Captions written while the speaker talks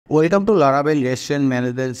Welcome to Laravel Restaurant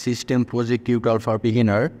Management System Project Tutorial for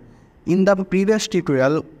Beginner. In the previous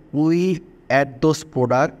tutorial, we add those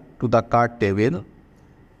products to the cart table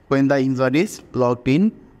when the user is logged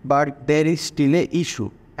in, but there is still an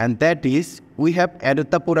issue, and that is we have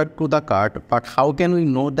added the product to the cart, but how can we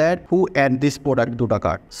know that who add this product to the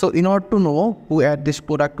cart? So in order to know who add this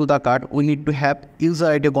product to the cart, we need to have user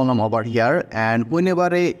ID column over here, and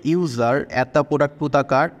whenever a user add the product to the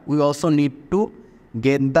cart, we also need to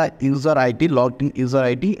get the user ID, logged in user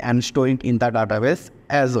ID, and store it in the database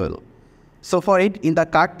as well. So for it, in the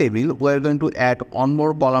cart table, we are going to add one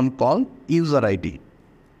more column called user ID.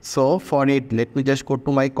 So for it, let me just go to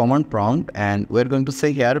my command prompt, and we're going to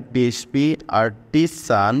say here PHP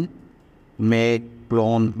artisan make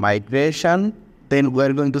clone migration. Then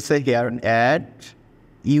we're going to say here add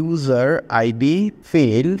user ID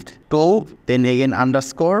field to, then again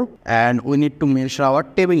underscore, and we need to mention our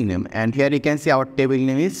table name, and here you can see our table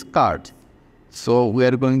name is cards. So we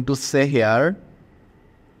are going to say here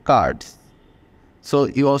cards. So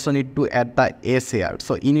you also need to add the S here.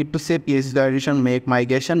 So you need to say PHP artisan make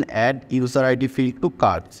migration add user ID field to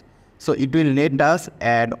cards. So it will let us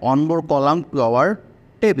add one more column to our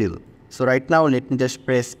table. So right now let me just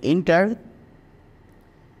press enter,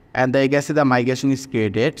 and there you can see the migration is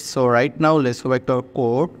created. So right now let's go back to our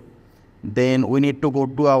code. Then we need to go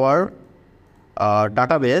to our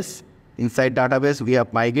database. Inside database we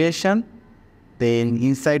have migration. Then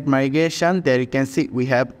inside migration, there you can see we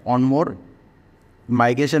have one more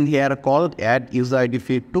migration here called add user ID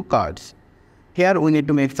field to cards. Here we need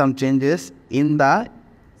to make some changes in the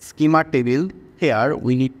schema table. Here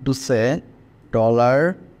we need to say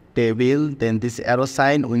 $table, then this arrow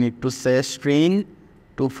sign, we need to say string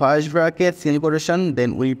to first bracket semicolon,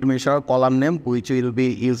 then we need to measure our column name, which will be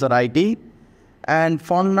user ID. And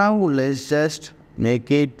for now, let's just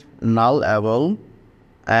make it nullable,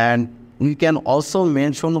 and we can also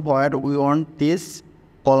mention where we want this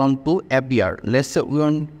column to appear. Let's say we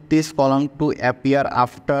want this column to appear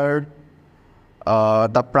after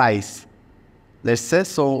the price. Let's say,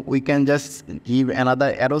 so we can just give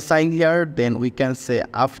another arrow sign here, then we can say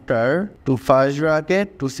after to first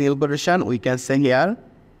bracket to semicolon, we can say here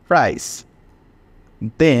price.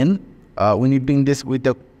 Then we need to do this with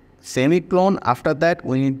a semicolon. After that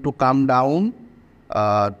we need to come down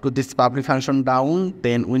to this public function down,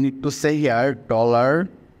 then we need to say here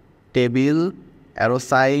 $table arrow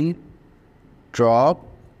sign drop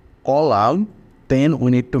column, then we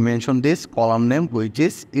need to mention this column name, which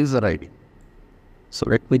is user ID. So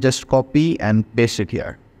let me just copy and paste it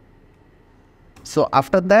here. So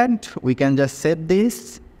after that we can just save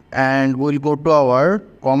this, and we'll go to our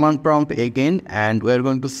command prompt again, and we're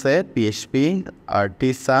going to say PHP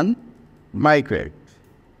artisan migrate.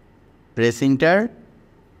 Press enter.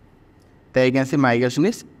 There you can see migration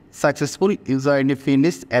is successful. User ID field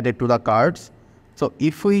is added to the cards. So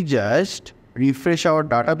if we just refresh our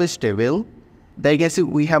database table, there you can see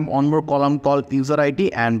we have one more column called user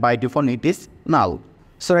ID, and by default it is null.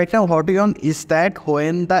 So right now what we want is that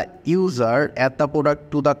when the user add the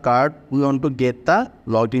product to the cart, we want to get the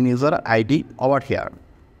logged in user ID over here.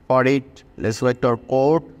 For it, let's write our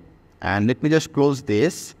code, and let me just close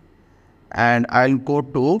this, and I'll go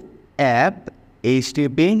to app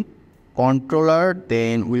HTTP controller,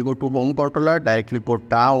 then we'll go to home controller, directly go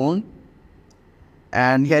down,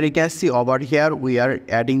 and here you can see over here we are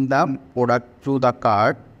adding the product to the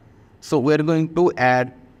cart. So we're going to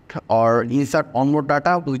add or insert one more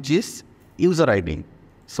data, which is user ID.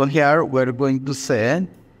 So here we're going to say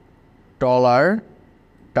 $data,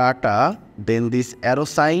 then this arrow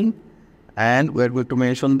sign, and we're going to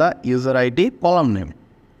mention the user ID column name,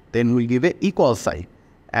 then we'll give a equal sign,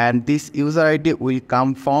 and this user ID will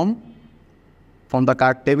come from the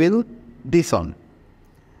cart table, this one.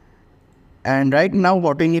 And right now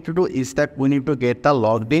what we need to do is that we need to get the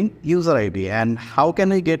logged in user ID. And how can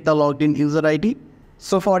we get the logged in user ID?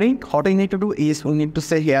 So for it, what we need to do is we need to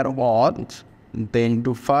say here what, then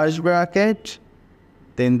to first bracket,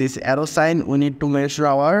 then this arrow sign, we need to measure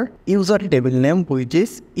our user table name, which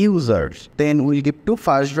is users. Then we'll give to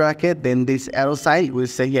first bracket, then this arrow sign, we'll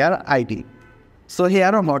say here ID. So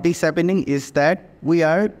here what is happening is that we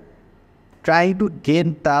are trying to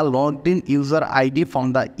get the logged in user ID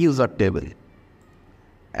from the user table.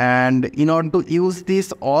 And in order to use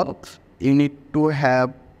this auth, you need to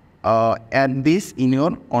have add this in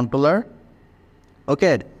your controller.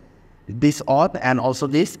 Okay, this auth and also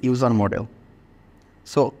this user model.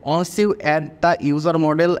 So once you add the user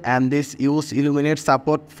model and this use illuminate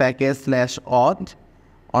support package /auth,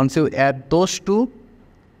 once you add those two,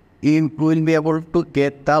 you will be able to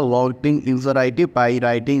get the logged in user ID by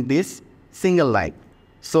writing this single line.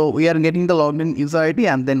 So we are getting the login user ID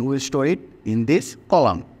and then we'll store it in this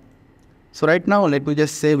column. So right now, let me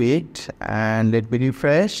just save it and let me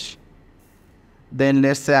refresh. Then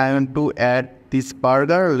let's say I want to add this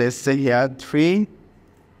burger. Let's say here 3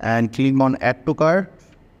 and click on add to cart.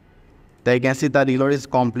 There you can see the reload is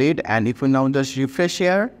complete. And if we now just refresh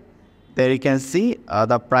here, there you can see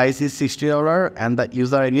the price is $60 and the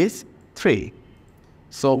user ID is 3.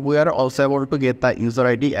 So we are also able to get the user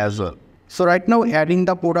ID as well. So right now adding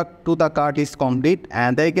the product to the cart is complete,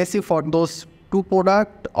 and there you can see for those 2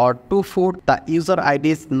 product or 2 food, the user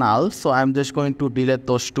ID is null. So I'm just going to delete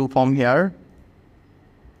those 2 from here.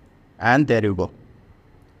 And there you go.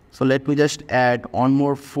 So let me just add one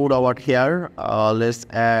more food over here. Let's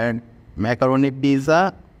add macaroni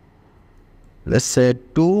pizza. Let's say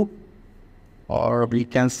 2, or we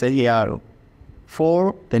can say here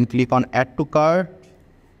 4. Then click on add to cart.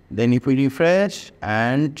 Then if we refresh,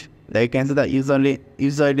 and there you can see the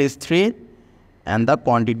user ID is 3 and the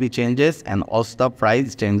quantity changes and also the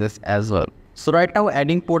price changes as well. So right now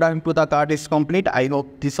adding product to the cart is complete. I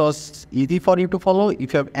hope this was easy for you to follow.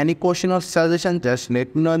 If you have any question or suggestion, just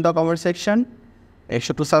let me know in the comment section. Make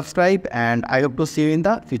sure to subscribe, and I hope to see you in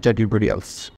the future tutorials.